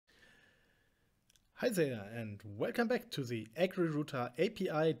Hi there and welcome back to the agrirouter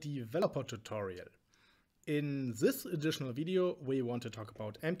API developer tutorial. In this additional video we want to talk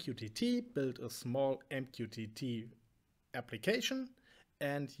about mqtt, build a small mqtt application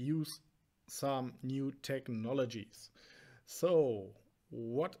and use some new technologies. So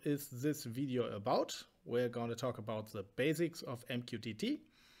what is this video about? We're going to talk about the basics of mqtt,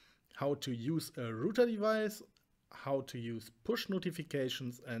 how to use a router device, how to use push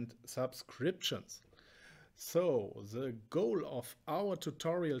notifications and subscriptions. So the goal of our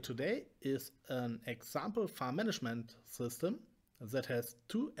tutorial today is an example farm management system that has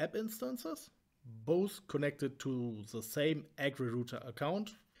two app instances, both connected to the same agrirouter account.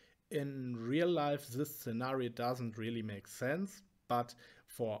 In real life, this scenario doesn't really make sense, but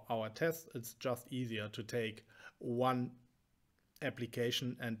for our test, it's just easier to take one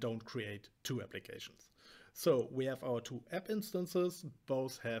application and don't create two applications. So we have our two app instances,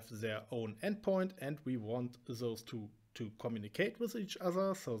 both have their own endpoint, and we want those two to communicate with each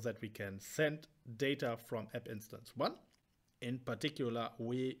other so that we can send data from app instance 1. In particular,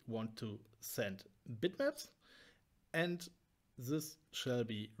 we want to send bitmaps, and this shall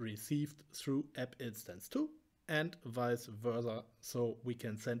be received through app instance 2 and vice versa, so we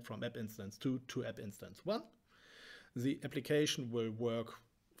can send from app instance 2 to app instance 1. The application will work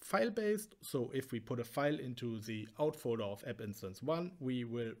file-based, so if we put a file into the out folder of app instance 1, we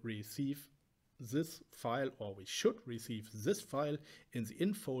will receive this file, or we should receive this file in the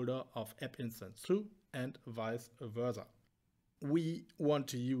in folder of app instance 2 and vice versa. We want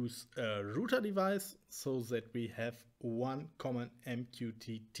to use a router device so that we have one common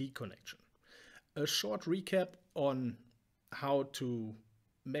mqtt connection. A short recap on how to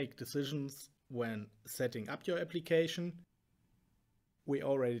make decisions when setting up your application. We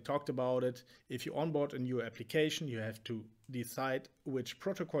already talked about it. If you onboard a new application, you have to decide which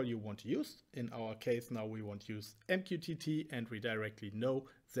protocol you want to use. In our case now we want to use mqtt, and we directly know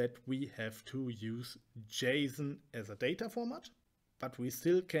that we have to use JSON as a data format. But we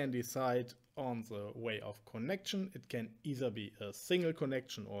still can decide on the way of connection. It can either be a single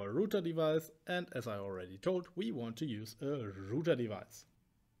connection or a router device, and as I already told, we want to use a router device.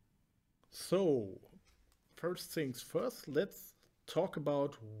 So, first things first, let's talk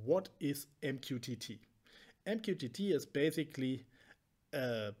about what is mqtt. mqtt is basically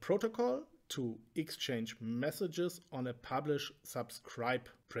a protocol to exchange messages on a publish-subscribe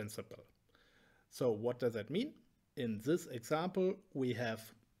principle. So what does that mean? In this example, we have,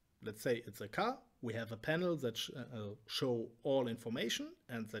 let's say it's a car, we have a panel that show all information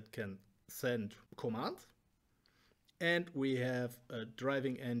and that can send commands. And we have a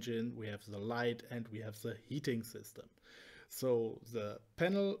driving engine, we have the light, and we have the heating system. So the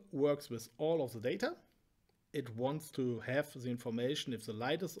panel works with all of the data. It wants to have the information if the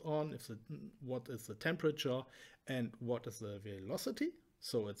light is on, what is the temperature, and what is the velocity.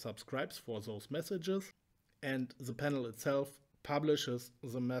 So it subscribes for those messages. And the panel itself publishes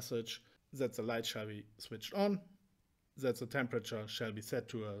the message that the light shall be switched on, that the temperature shall be set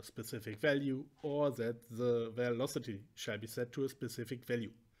to a specific value, or that the velocity shall be set to a specific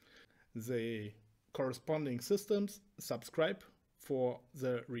value. The corresponding systems subscribe for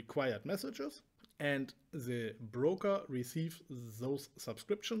the required messages, and the broker receives those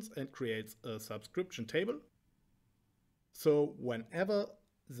subscriptions and creates a subscription table. So whenever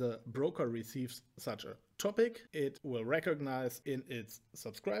the broker receives such a topic, it will recognize in its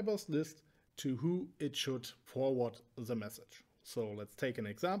subscribers list to who it should forward the message. So let's take an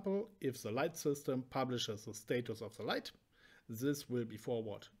example. If the light system publishes the status of the light, this will be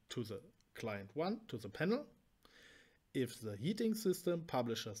forwarded to the client 1, to the panel. If the heating system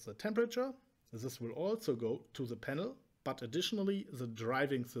publishes the temperature, this will also go to the panel, but additionally the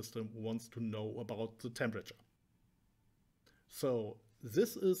driving system wants to know about the temperature. So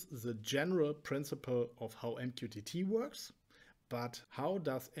this is the general principle of how mqtt works. But how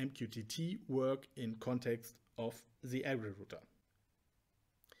does mqtt work in context of the agrirouter?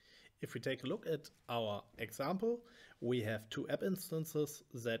 If we take a look at our example, we have two app instances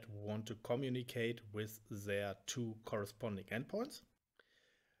that want to communicate with their two corresponding endpoints.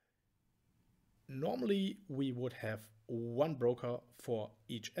 Normally, we would have one broker for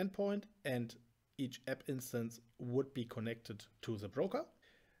each endpoint, and each app instance would be connected to the broker.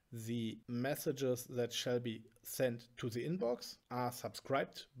 The messages that shall be sent to the inbox are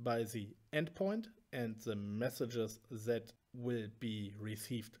subscribed by the endpoint, and the messages that will be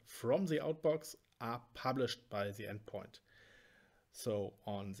received from the outbox are published by the endpoint. So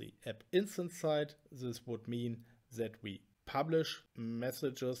on the app instance side, this would mean that we publish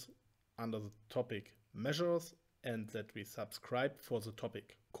messages under the topic measures and that we subscribe for the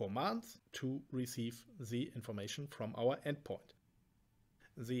topic commands to receive the information from our endpoint.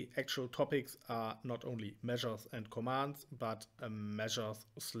 The actual topics are not only measures and commands, but measures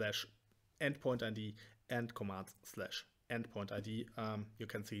slash endpoint ID and commands slash endpoint ID. You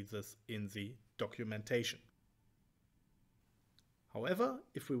can see this in the documentation. However,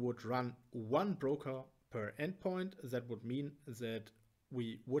 if we would run one broker per endpoint, that would mean that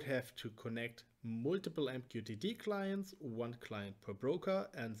we would have to connect multiple MQTT clients, one client per broker,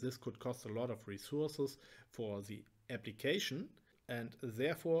 and this could cost a lot of resources for the application. And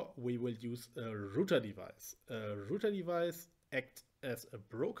therefore, we will use a router device. A router device acts as a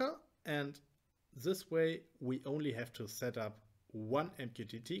broker, and this way we only have to set up one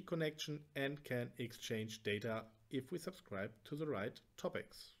MQTT connection and can exchange data if we subscribe to the right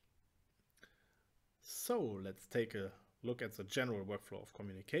topics. So let's take a look at the general workflow of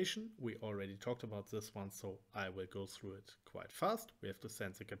communication. We already talked about this one, so I will go through it quite fast. We have to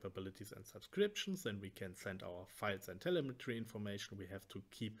send the capabilities and subscriptions, then we can send our files and telemetry information. We have to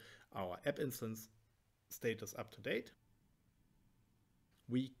keep our app instance status up to date.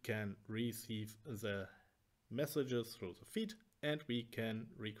 We can receive the messages through the feed, and we can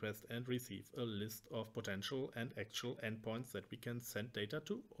request and receive a list of potential and actual endpoints that we can send data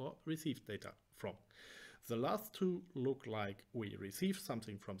to or receive data from. The last two look like we receive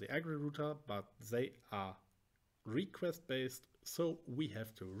something from the agrirouter, but they are request based, so we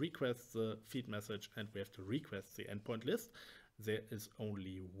have to request the feed message and we have to request the endpoint list. There is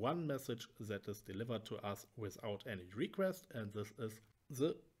only one message that is delivered to us without any request, and this is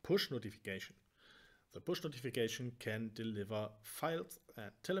the push notification. The push notification can deliver files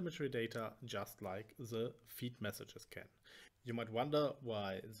and telemetry data just like the feed messages can. You might wonder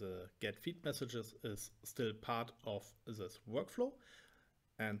why the get feed messages is still part of this workflow.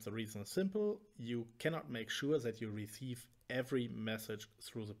 And the reason is simple. You cannot make sure that you receive every message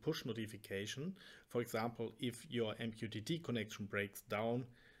through the push notification. For example, if your MQTT connection breaks down,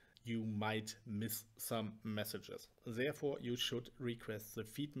 you might miss some messages. Therefore, you should request the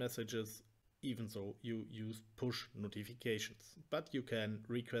feed messages even though you use push notifications, but you can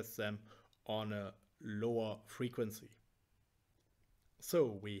request them on a lower frequency.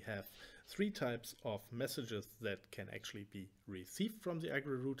 So we have three types of messages that can actually be received from the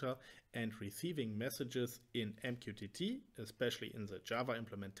agrirouter, and receiving messages in MQTT, especially in the Java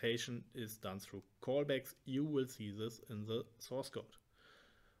implementation, is done through callbacks. You will see this in the source code.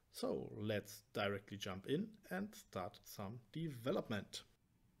 So let's directly jump in and start some development.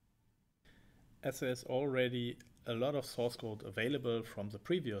 As there's already a lot of source code available from the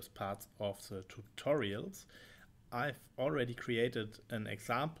previous parts of the tutorials, I've already created an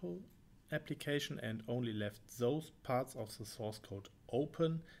example application and only left those parts of the source code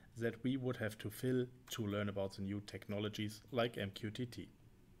open that we would have to fill to learn about the new technologies like MQTT.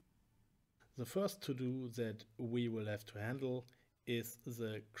 The first to-do that we will have to handle is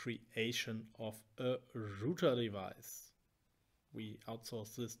the creation of a router device. We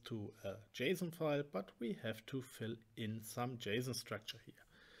outsource this to a JSON file, but we have to fill in some JSON structure here.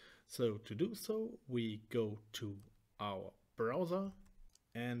 So to do so, we go to our browser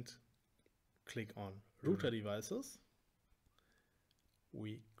and click on router devices.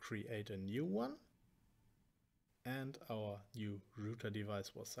 We create a new one, and our new router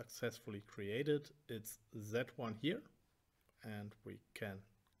device was successfully created. It's that one here, and we can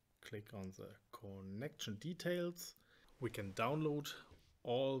click on the connection details. We can download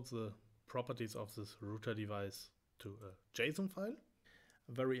all the properties of this router device to a JSON file.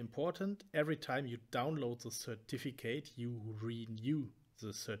 Very important, every time you download the certificate, you renew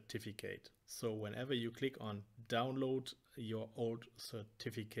the certificate. So whenever you click on download, your old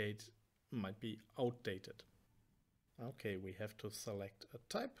certificate might be outdated. Okay, we have to select a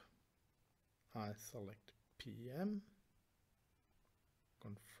type. I select PM.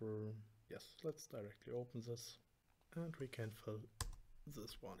 Confirm. Yes, let's directly open this. And we can fill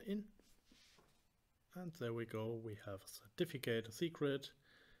this one in. And there we go. We have a certificate, a secret,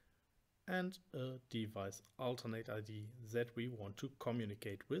 and a device alternate ID that we want to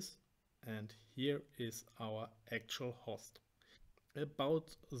communicate with. And here is our actual host.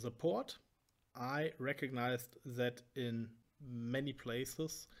 About the port, I recognized that in many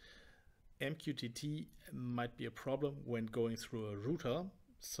places MQTT might be a problem when going through a router.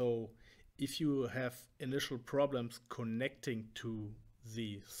 So if you have initial problems connecting to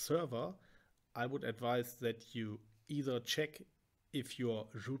the server, I would advise that you either check if your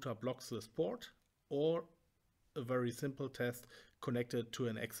router blocks this port, or a very simple test, connect it to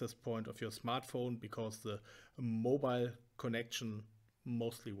an access point of your smartphone, because the mobile connection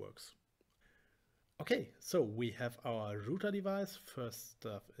mostly works. Okay, so we have our router device. First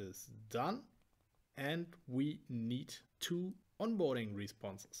stuff is done, and we need 2 onboarding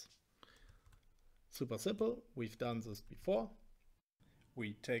responses. Super simple, we've done this before.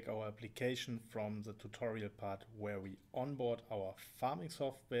 We take our application from the tutorial part where we onboard our farming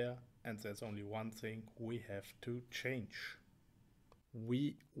software, and there's only one thing we have to change.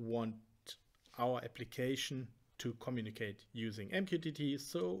 We want our application to communicate using MQTT,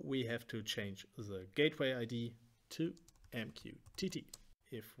 so we have to change the gateway ID to mqtt.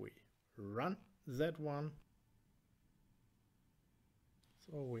 If we run that one,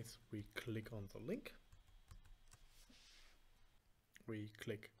 as always, we click on the link, we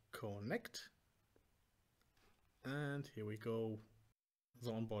click connect, and here we go. The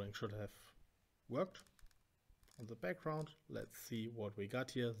onboarding should have worked. On the background, let's see what we got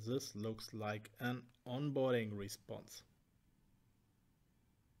here. This looks like an onboarding response.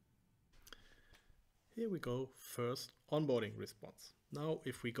 Here we go, first onboarding response. Now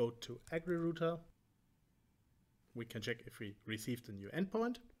if we go to agrirouter, we can check if we received a new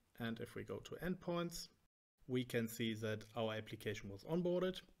endpoint, and if we go to endpoints, we can see that our application was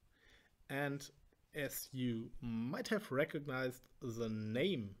onboarded. And as you might have recognized, the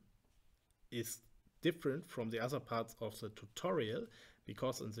name is different from the other parts of the tutorial,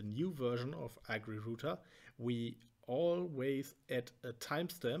 because in the new version of agrirouter we always add a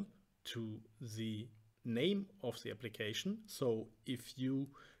timestamp to the name of the application. So if you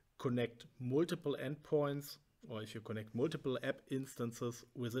connect multiple endpoints, or if you connect multiple app instances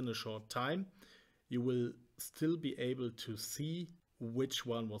within a short time, you will still be able to see which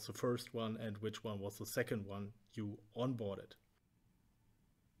one was the first one and which one was the second one you onboarded.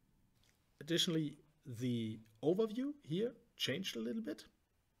 Additionally, the overview here changed a little bit,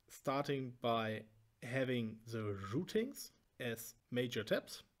 starting by having the routings as major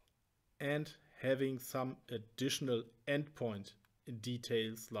tabs and having some additional endpoint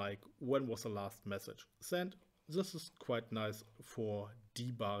details like when was the last message sent. This is quite nice for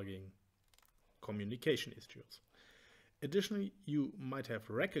debugging communication issues. Additionally, you might have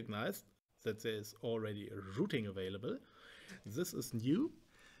recognized that there is already a routing available. This is new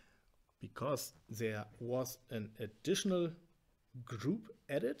because there was an additional group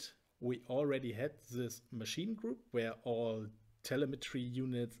added. We already had this machine group where all telemetry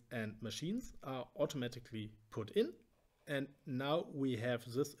units and machines are automatically put in. And now we have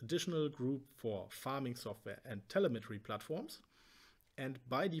this additional group for farming software and telemetry platforms. And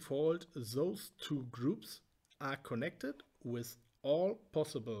by default, those 2 groups are connected with all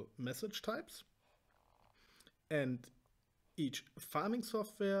possible message types. And each farming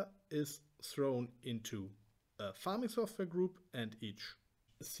software is thrown into a farming software group, and each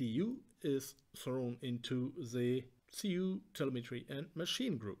CU is thrown into the CU telemetry and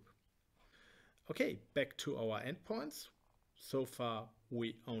machine group. Okay, back to our endpoints. So far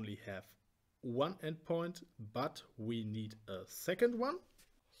we only have 1 endpoint, but we need a second one.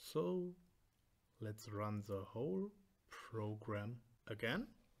 So let's run the whole program again.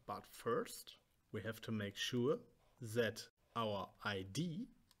 But first we have to make sure that our ID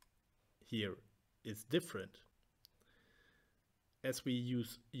here is different. As we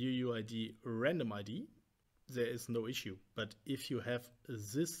use UUID random ID, there is no issue. But if you have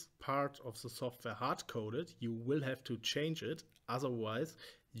this part of the software hard-coded, you will have to change it. Otherwise,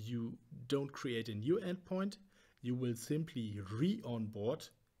 you don't create a new endpoint. You will simply re-onboard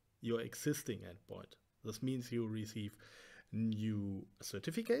your existing endpoint. This means you receive new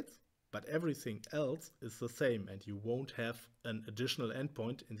certificates, but everything else is the same, and you won't have an additional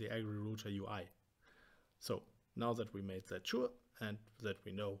endpoint in the agrirouter UI. So now that we made that sure and that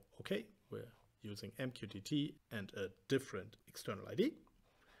we know, okay, we're using mqtt and a different external ID,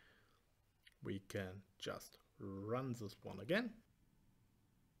 we can just run this one again.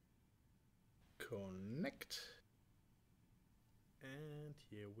 Connect. And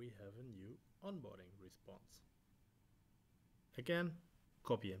here we have a new onboarding response. Again,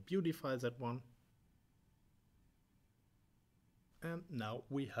 copy and beautify that one. And now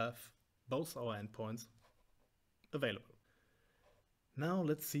we have both our endpoints available. Now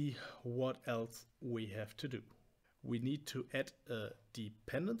let's see what else we have to do. We need to add a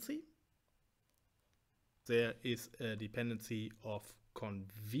dependency. There is a dependency of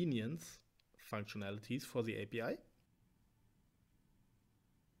convenience functionalities for the API.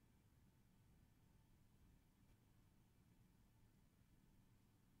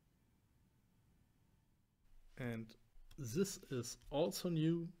 And this is also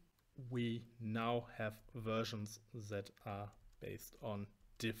new. We now have versions that are based on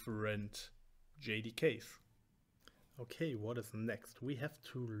different JDKs. Okay, what is next? We have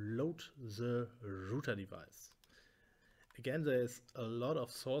to load the router device. Again, there is a lot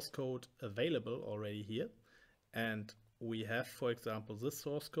of source code available already here. And we have, for example, this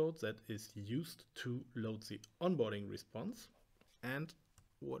source code that is used to load the onboarding response. And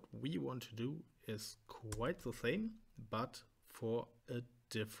what we want to do is quite the same, but for a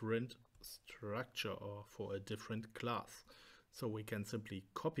different structure or for a different class. So we can simply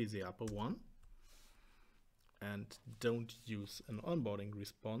copy the upper one and don't use an onboarding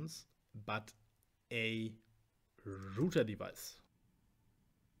response, but a router device.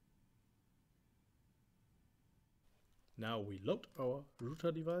 Now we load our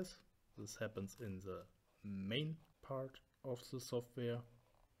router device. This happens in the main part of the software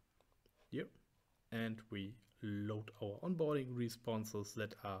here. And we load our onboarding responses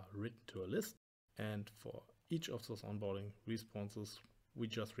that are written to a list. And for each of those onboarding responses, we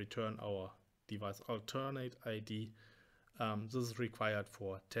just return our device alternate ID. This is required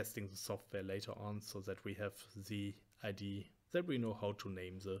for testing the software later on so that we have the ID that we know how to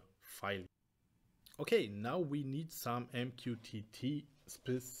name the file. Okay, now we need some MQTT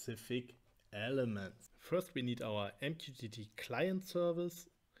specific elements. First, we need our MQTT client service.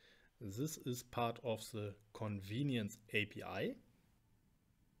 This is part of the convenience API.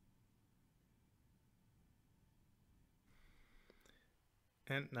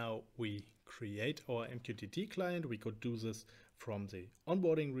 And now we create our MQTT client. We could do this from the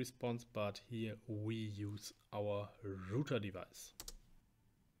onboarding response, but here we use our router device.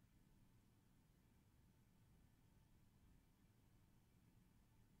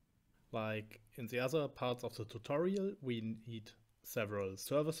 Like in the other parts of the tutorial, we need several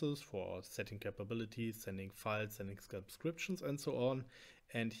services for setting capabilities, sending files, sending subscriptions, and so on.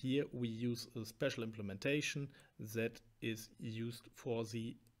 And here we use a special implementation that is used for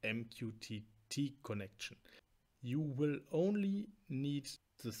the MQTT connection. You will only need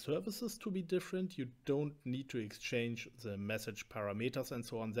the services to be different. You don't need to exchange the message parameters and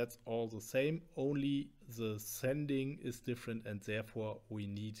so on. That's all the same. Only the sending is different, and therefore we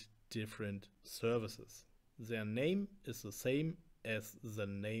need different services. Their name is the same as the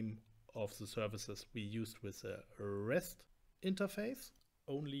name of the services we used with the REST interface.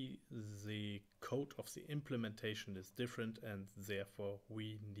 Only the code of the implementation is different, and therefore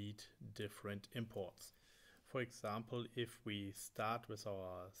we need different imports. For example, if we start with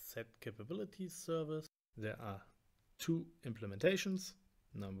our set capabilities service, there are two implementations.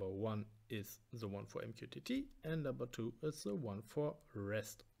 Number one is the one for MQTT, and number two is the one for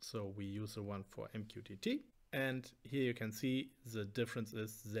REST. So we use the one for MQTT. And here you can see the difference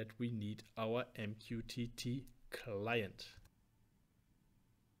is that we need our MQTT client.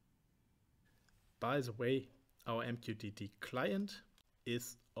 By the way, our MQTT client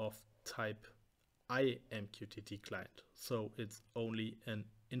is of type iMQTT client, so it's only an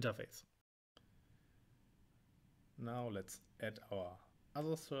interface. Now let's add our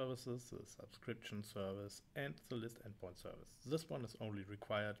other services, the subscription service and the list endpoint service. This one is only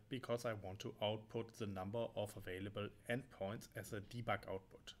required because I want to output the number of available endpoints as a debug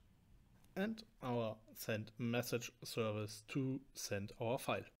output. And our send message service to send our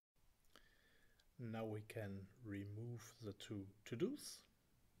file. Now we can remove the two to-dos.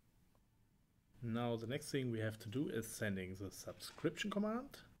 Now the next thing we have to do is sending the subscription command.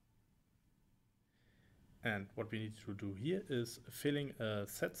 And what we need to do here is filling a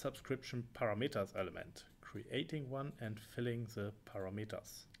set subscription parameters element, creating one and filling the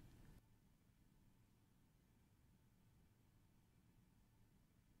parameters.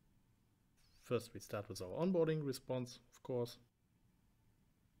 First we start with our onboarding response, of course.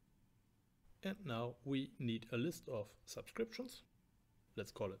 And now we need a list of subscriptions.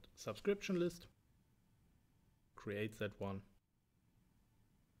 Let's call it subscription list. Create that one.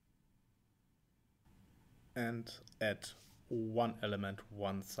 And add one element,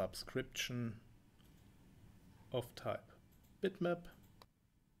 one subscription of type bitmap.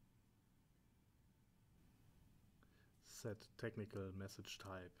 Set technical message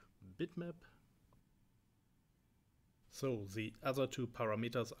type bitmap. So the other two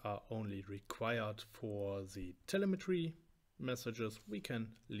parameters are only required for the telemetry messages. We can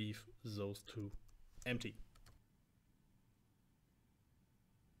leave those two empty.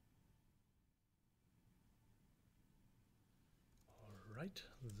 Alright,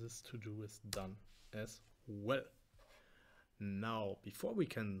 this to-do is done as well. Now, before we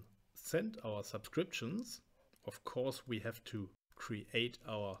can send our subscriptions, of course, we have to create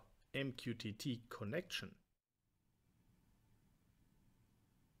our MQTT connection.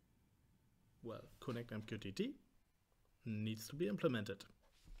 Well, connect MQTT needs to be implemented.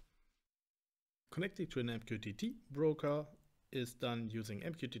 Connecting to an MQTT broker is done using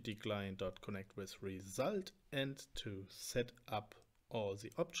mqtt client.connect with result, and to set up all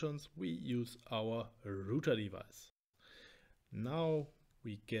the options we use our router device. Now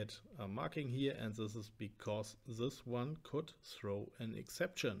we get a marking here, and this is because this one could throw an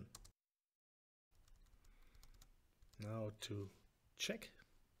exception. Now to check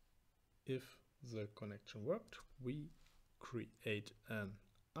if the connection worked, we create an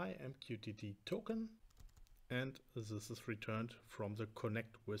imqtt token, and this is returned from the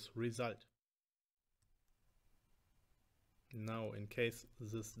connect with result. Now, in case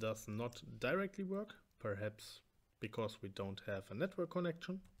this does not directly work, perhaps because we don't have a network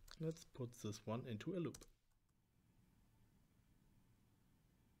connection, let's put this one into a loop.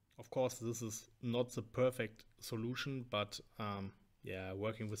 Of course, this is not the perfect solution, but yeah,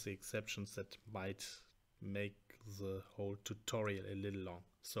 working with the exceptions, that might make the whole tutorial a little long.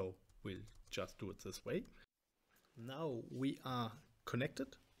 So we'll just do it this way. Now we are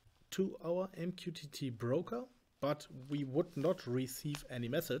connected to our MQTT broker, but we would not receive any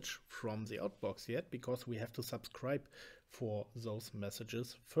message from the outbox yet because we have to subscribe for those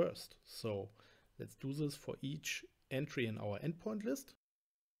messages first. So let's do this for each entry in our endpoint list,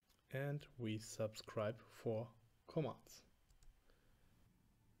 and we subscribe for commands.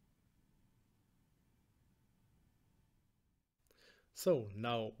 So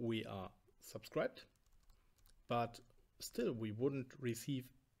now we are subscribed, but still we wouldn't receive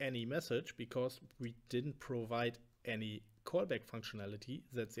any message because we didn't provide any callback functionality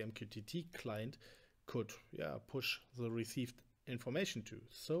that the MQTT client could push the received information to.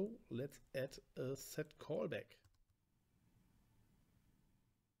 So let's add a set callback.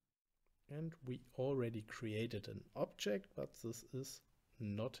 And we already created an object, but this is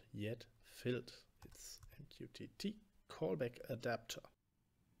not yet filled. It's MQTT callback adapter.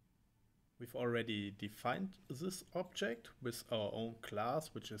 We've already defined this object with our own class,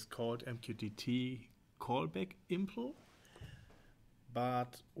 which is called mqtt callback impl,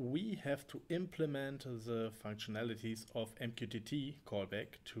 but we have to implement the functionalities of mqtt callback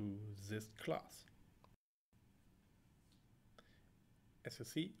to this class. As you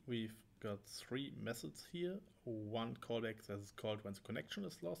see, we've got three methods here. One callback that is called when the connection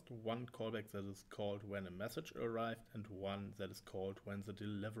is lost, one callback that is called when a message arrived, and one that is called when the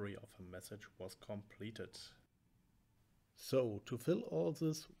delivery of a message was completed. So to fill all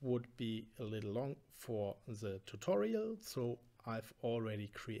this would be a little long for the tutorial, so I've already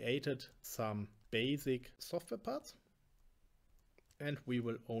created some basic software parts, and we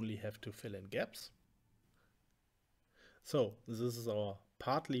will only have to fill in gaps. So this is our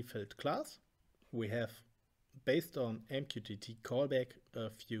partly filled class. We have, based on MQTT callback, a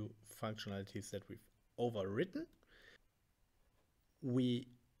few functionalities that we've overwritten. We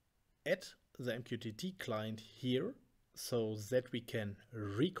add the MQTT client here so that we can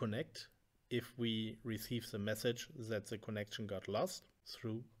reconnect if we receive the message that the connection got lost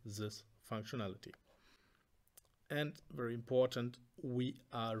through this functionality. And very important, we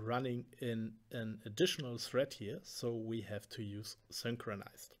are running in an additional thread here, so we have to use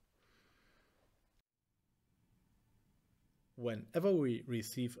synchronized. Whenever we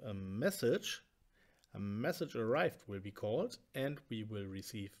receive a message arrived will be called, and we will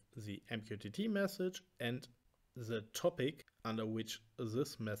receive the MQTT message and the topic under which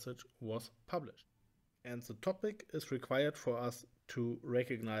this message was published. And the topic is required for us to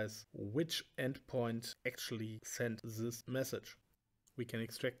recognize which endpoint actually sent this message. We can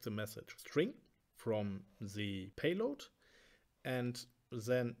extract the message string from the payload and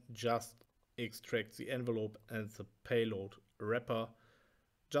then just extract the envelope and the payload wrapper,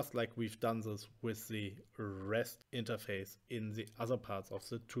 just like we've done this with the REST interface in the other parts of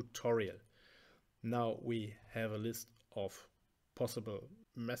the tutorial. Now we have a list of possible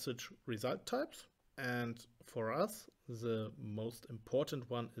message result types, and for us the most important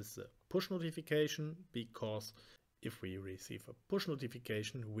one is the push notification, because if we receive a push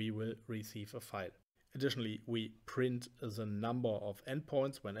notification we will receive a file. Additionally, we print the number of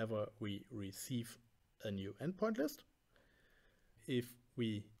endpoints whenever we receive a new endpoint list. If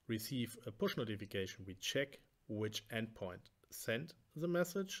we receive a push notification, we check which endpoint sent the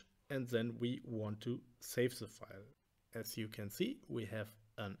message, and then we want to save the file. As you can see, we have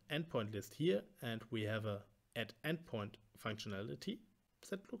an endpoint list here, and we have a add endpoint functionality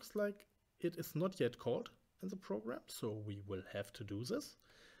that looks like it is not yet called in the program, so we will have to do this.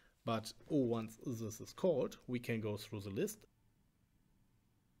 But once this is called, we can go through the list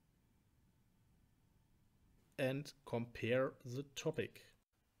and compare the topic.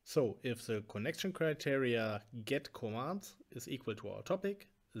 So if the connection criteria get commands is equal to our topic,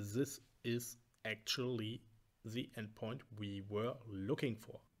 this is actually the endpoint we were looking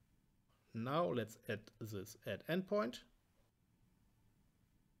for. Now let's add this add endpoint.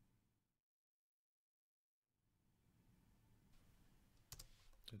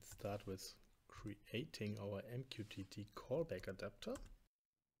 Let's start with creating our mqtt callback adapter.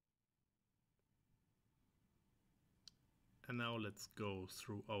 And now let's go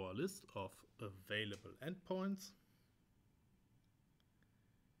through our list of available endpoints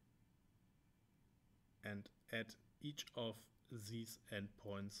and add each of these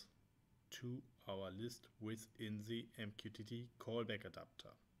endpoints to our list within the mqtt callback adapter.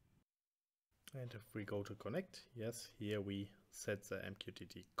 And if we go to connect, yes, here we set the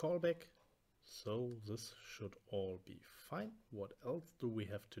mqtt callback. So this should all be fine. What else do we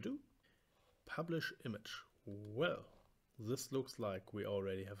have to do? Publish image. Well, this looks like we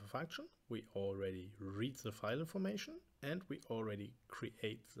already have a function. We already read the file information and we already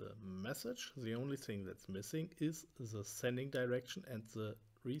create the message. The only thing that's missing is the sending direction and the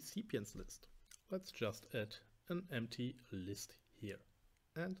recipients list. Let's just add an empty list here.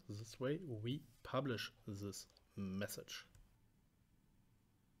 And this way we publish this message.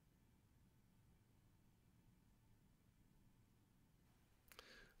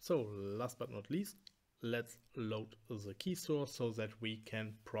 So last but not least, let's load the key store so that we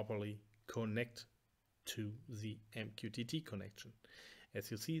can properly connect to the mqtt connection.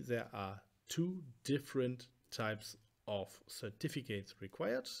 As you see, there are two different types of certificates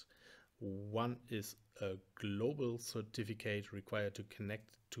required. One is a global certificate required to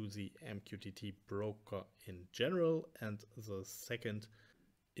connect to the mqtt broker in general, and the second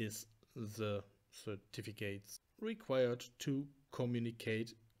is the certificates required to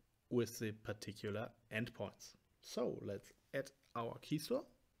communicate with the particular endpoints. So let's add our key store.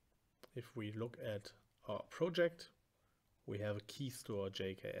 If we look at our project, we have a key store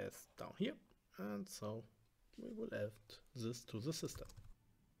JKS down here, and so we will add this to the system.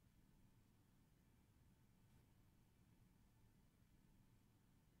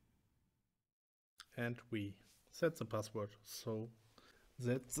 And we set the password so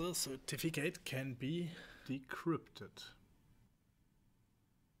that the certificate can be decrypted.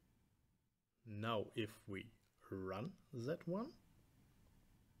 Now if we run that one,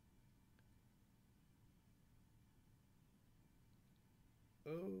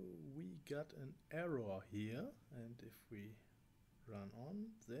 we got an error here, and if we run on,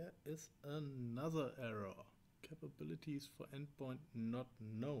 there is another error. Capabilities for endpoint not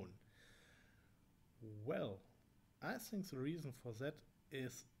known. Well, I think the reason for that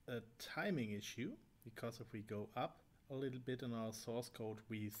is a timing issue, because if we go up a little bit in our source code,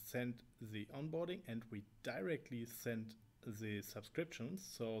 we send the onboarding and we directly send the subscriptions,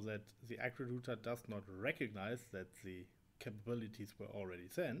 so that the agrirouter does not recognize that the capabilities were already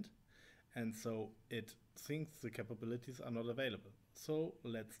sent, and so it thinks the capabilities are not available. So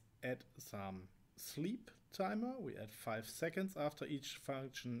let's add some sleep timer. We add 5 seconds after each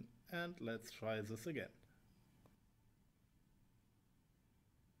function, and let's try this again.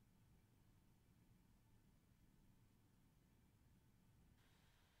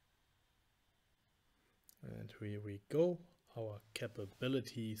 And here we go. Our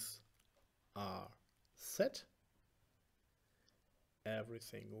capabilities are set.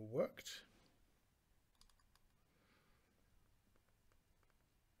 Everything worked.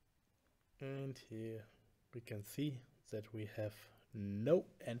 And here we can see that we have no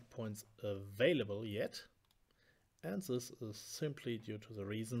endpoints available yet. And this is simply due to the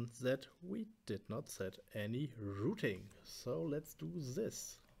reason that we did not set any routing. So let's do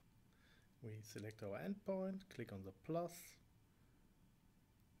this. We select our endpoint, click on the plus.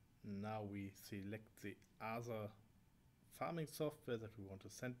 Now we select the other farming software that we want to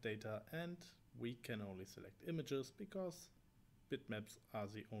send data, and we can only select images because bitmaps are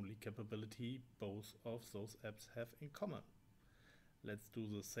the only capability both of those apps have in common. Let's do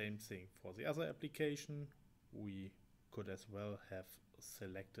the same thing for the other application. We could as well have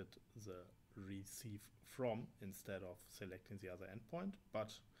selected the receive from instead of selecting the other endpoint,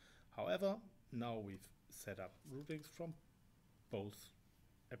 but however, now we've set up routings from both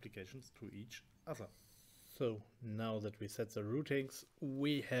applications to each other. So now that we set the routings,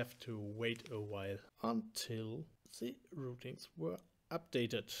 we have to wait a while until the routings were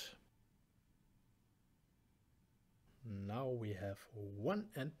updated. Now we have one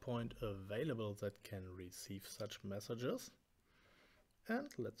endpoint available that can receive such messages. And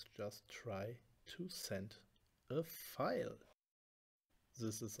let's just try to send a file.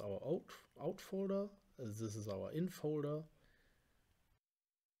 This is our out folder, this is our in folder.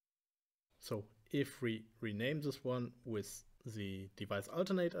 So if we rename this one with the device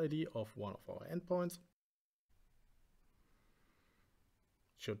alternate ID of one of our endpoints.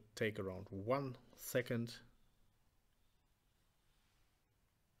 Should take around 1 second.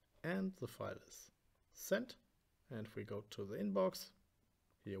 And the file is sent. And if we go to the inbox,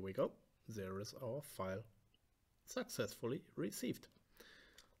 here we go. There is our file successfully received.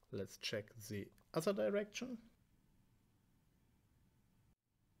 Let's check the other direction.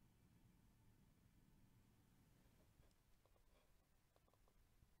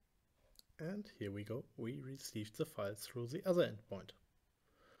 And here we go. We received the file through the other endpoint.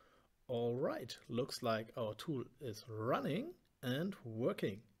 All right, looks like our tool is running and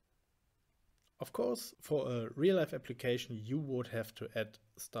working. Of course, for a real-life application, you would have to add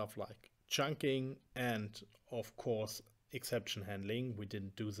stuff like chunking and, of course, exception handling. We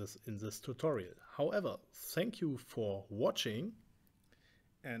didn't do this in this tutorial. However, thank you for watching.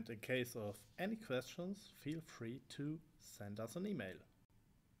 And in case of any questions, feel free to send us an email.